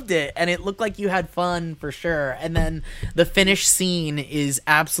loved it, and it looked like you had fun for sure. And then the finished scene is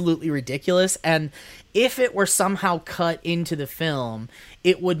absolutely ridiculous, and if it were somehow cut into the film,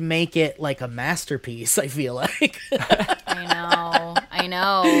 it would make it like a masterpiece, I feel like. I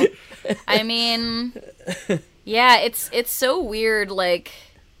know. I mean, yeah, it's so weird, like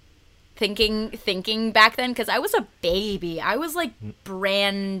thinking back then, because I was a baby. I was like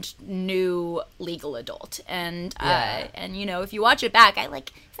brand new legal adult, and and you know, if you watch it back, I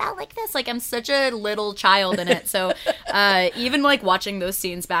like sound like this, like I'm such a little child in it. So even like watching those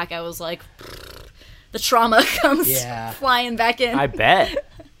scenes back, I was like, the trauma comes flying back in. I bet.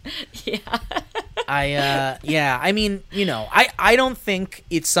 I mean, you know, I don't think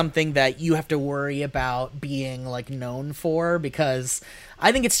it's something that you have to worry about being like known for, because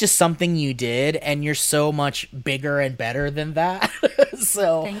I think it's just something you did, and you're so much bigger and better than that.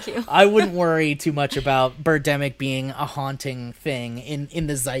 So Thank you. I wouldn't worry too much about Birdemic being a haunting thing in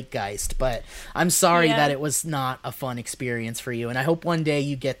the zeitgeist, but I'm sorry that it was not a fun experience for you, and I hope one day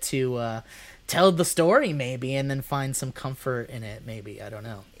you get to tell the story maybe, and then find some comfort in it maybe. I don't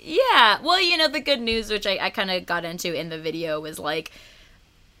know. Yeah, well, you know, the good news, which I kind of got into in the video, was like,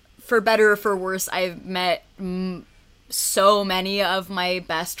 for better or for worse, I've met so many of my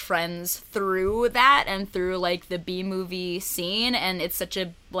best friends through that, and through like the B-movie scene, and it's such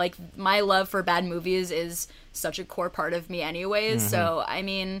a, like, my love for bad movies is such a core part of me anyways. So I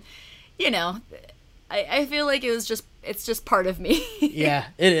mean, you know, I feel like it's just part of me. Yeah,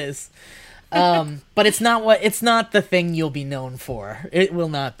 it is. But it's not the thing you'll be known for. It will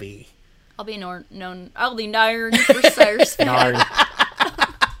not be. I'll be known for Cyrus.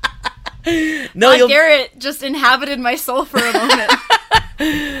 No, Garrett just inhabited my soul for a moment.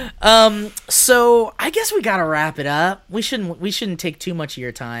 So I guess we gotta wrap it up. We shouldn't take too much of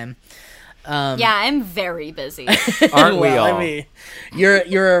your time. Yeah, I'm very busy. Aren't we all? I mean,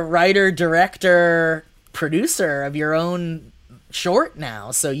 you're a writer, director, producer of your own short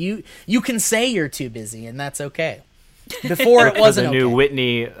now, so you can say you're too busy, and that's okay. Before it wasn't a new okay.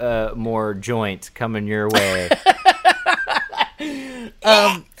 Whitney Moore joint coming your way.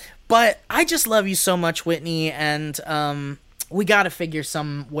 But I just love you so much, Whitney, and we got to figure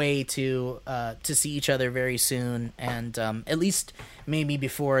some way to see each other very soon, and at least maybe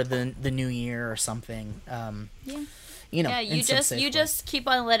before the new year or something. You know, yeah, you just keep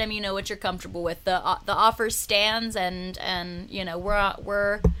on letting me know what you're comfortable with. The offer stands, and you know,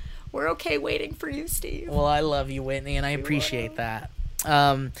 we're okay waiting for you, Steve. Well, I love you, Whitney, and I appreciate that.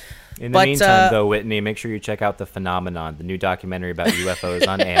 In the meantime, though, Whitney, make sure you check out The Phenomenon, the new documentary about UFOs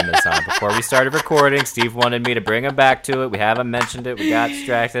on Amazon. Before we started recording, Steve wanted me to bring him back to it. We haven't mentioned it. We got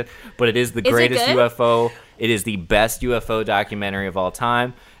distracted. But it is the greatest UFO. It is the best UFO documentary of all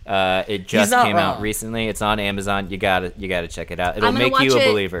time. It just came out recently. It's on Amazon. You gotta check it out. It'll make you a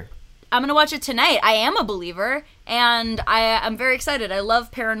believer. I'm gonna watch it tonight. I am a believer, and I'm very excited. I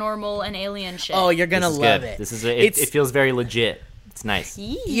love paranormal and alien shit. Oh, you're gonna love it. This is it feels very legit. It's nice.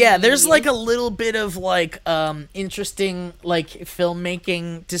 Yeah, there's like a little bit of like interesting like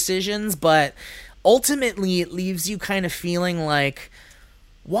filmmaking decisions, but ultimately it leaves you kind of feeling like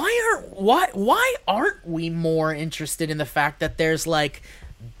why aren't we more interested in the fact that there's like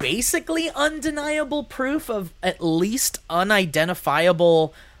basically undeniable proof of at least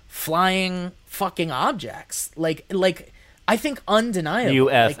unidentifiable flying fucking objects? Like I think undeniable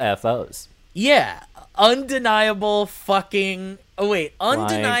UFOs. Yeah, undeniable fucking. Oh wait,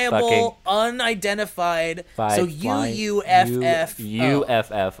 undeniable, unidentified. So UUFF.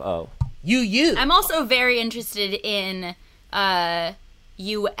 UFFO. UU. I'm also very interested in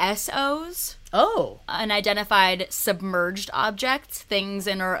USOs. Oh. Unidentified submerged objects, things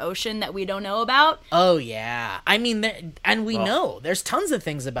in our ocean that we don't know about. Oh yeah, I mean, and we know there's tons of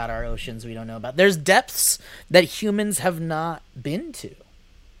things about our oceans we don't know about. There's depths that humans have not been to.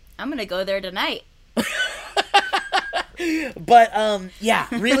 I'm gonna go there tonight. But yeah,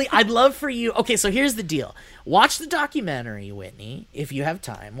 really, I'd love for you. Okay, so here's the deal: watch the documentary, Whitney, if you have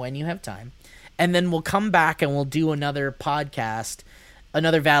time, when you have time, and then we'll come back and we'll do another podcast,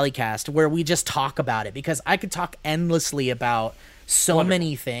 another Valleycast, where we just talk about it, because I could talk endlessly about so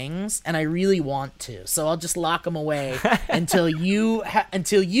many things, and I really want to. So I'll just lock them away until you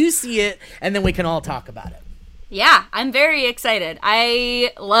see it, and then we can all talk about it. Yeah, I'm very excited.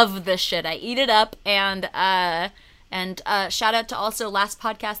 I love this shit. I eat it up, and shout out to also Last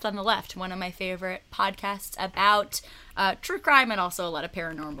Podcast on the Left, one of my favorite podcasts about true crime and also a lot of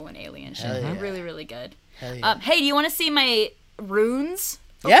paranormal and alien shit. Yeah. Really, really good. Hell yeah. Hey, do you want to see my runes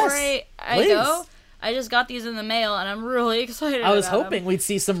before Yes, I please. go? I just got these in the mail, and I'm really excited. I was about hoping them. we'd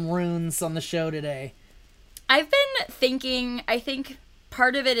see some runes on the show today. I've been thinking. I think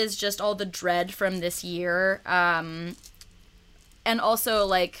part of it is just all the dread from this year, and also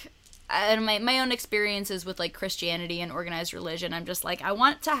like. And my own experiences with like Christianity and organized religion, I'm just like,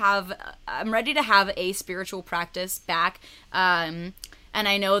 I'm ready to have a spiritual practice back. And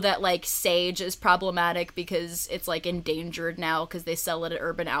I know that like sage is problematic because it's like endangered now because they sell it at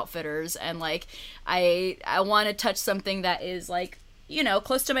Urban Outfitters. And like, I want to touch something that is like,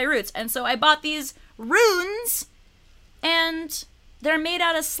 close to my roots. And so I bought these runes, and they're made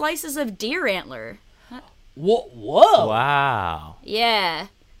out of slices of deer antler. Whoa! Wow. Yeah.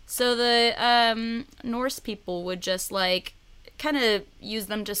 So the Norse people would just like kind of use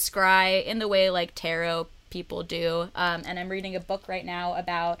them to scry in the way like tarot people do. And I'm reading a book right now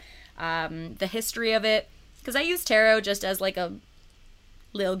about the history of it, because I use tarot just as like a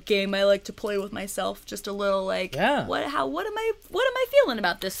little game I like to play with myself. Just a little like, what am I feeling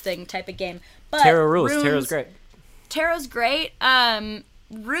about this thing type of game. But Tarot rules. Tarot's great. Tarot's great.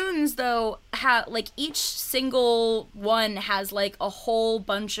 Runes though have like each single one has like a whole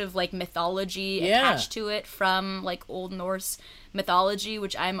bunch of like mythology attached to it from like Old Norse mythology,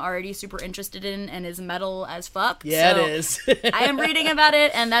 which I'm already super interested in and is metal as fuck. Yeah, so it is. I am reading about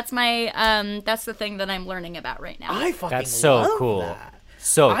it, and that's my that's the thing that I'm learning about right now. I fucking That's so love cool. that.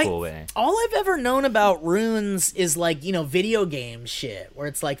 So cool, Whitney. All I've ever known about runes is like, video game shit, where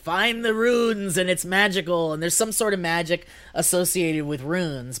it's like, find the runes and it's magical and there's some sort of magic associated with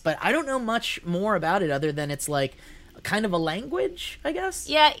runes. But I don't know much more about it other than it's like kind of a language, I guess.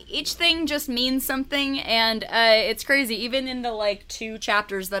 Yeah, each thing just means something, and it's crazy. Even in the like 2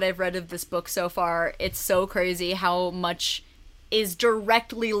 chapters that I've read of this book so far, it's so crazy how much is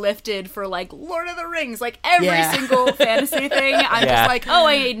directly lifted for like Lord of the Rings, like every single fantasy thing. I'm just like, oh,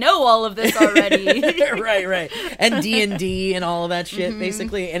 I know all of this already. right. And D&D and all of that shit,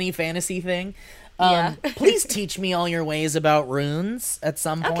 basically any fantasy thing. Please teach me all your ways about runes at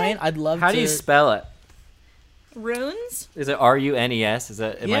some point. I'd love to. How do you spell it? Runes? Is it R-U-N-E-S?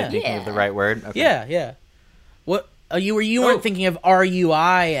 Am I thinking of the right word? Okay. Yeah. What you weren't thinking of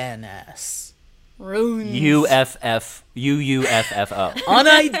R-U-I-N-S. Runes. U-F-F-O.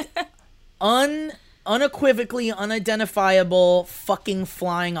 Unequivocally unidentifiable fucking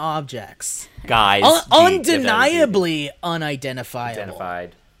flying objects. Guys. Undeniably unidentifiable.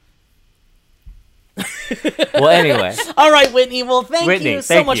 Identified. Well, anyway. All right, Whitney. Well, thank you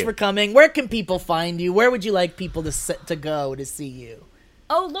so thank much you. for coming. Where can people find you? Where would you like people to go to see you?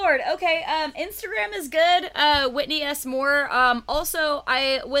 Oh, Lord. Okay, Instagram is good. Whitney S. Moore. Also,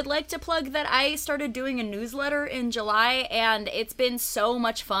 I would like to plug that I started doing a newsletter in July, and it's been so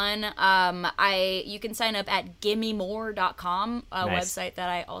much fun. You can sign up at gimmemore.com, a website that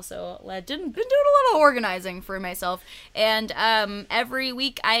I also been doing a lot of organizing for myself. And every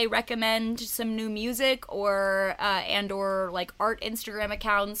week I recommend some new music or like art Instagram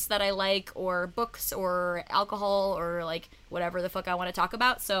accounts that I like, or books or alcohol or like whatever the fuck I want to talk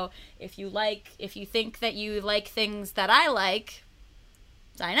about. So if you think that you like things that I like,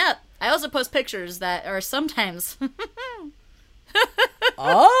 sign up. I also post pictures that are sometimes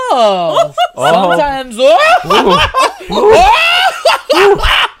sometimes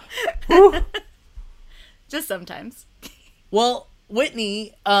just sometimes. Well,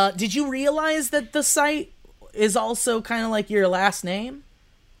 Whitney, did you realize that the site is also kind of like your last name?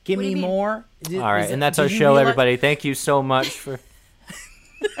 Give What do me you mean? more. All right, and that's our show, everybody. Thank you so much for...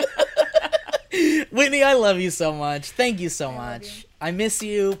 Whitney, I love you so much. Thank you so much. I miss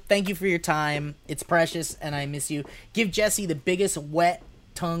you. Thank you for your time. It's precious, and I miss you. Give Jesse the biggest wet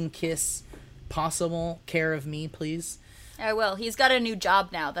tongue kiss possible. Care of me, please. I will. He's got a new job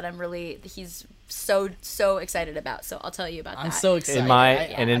now that he's so excited about. So I'll tell you about that. I'm so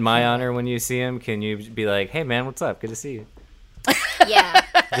excited. In my honor, when you see him, can you be like, "Hey, man, what's up? Good to see you." Yeah.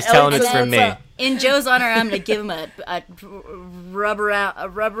 Just tell him it's from me. In Joe's honor, I'm gonna give him a rub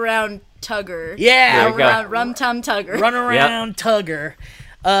around tugger. Yeah, There you go. Rum tum tugger. Run around, Tugger.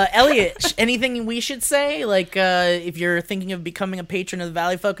 Elliot, anything we should say? Like, if you're thinking of becoming a patron of the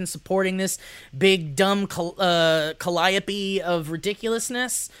Valley Folk and supporting this big, dumb calliope of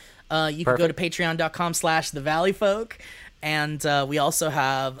ridiculousness, you can go to patreon.com/thevalleyfolk. And we also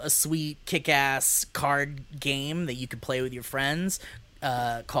have a sweet kick-ass card game that you could play with your friends.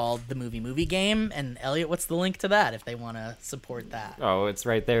 called The Movie Game. And Elliot, what's the link to that if they want to support that? Oh, it's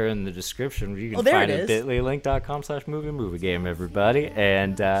right there in the description. You can there find it it is. bit.ly/movie game, everybody.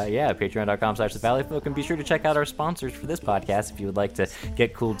 And patreon.com/theValleyFolk. And be sure to check out our sponsors for this podcast if you would like to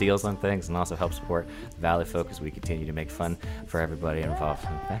get cool deals on things and also help support the Valley Folk as we continue to make fun for everybody involved.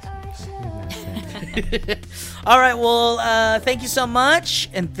 All right, well, thank you so much,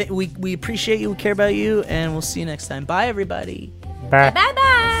 and we appreciate you, we care about you, and we'll see you next time. Bye, everybody. Bye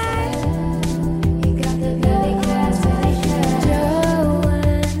bye.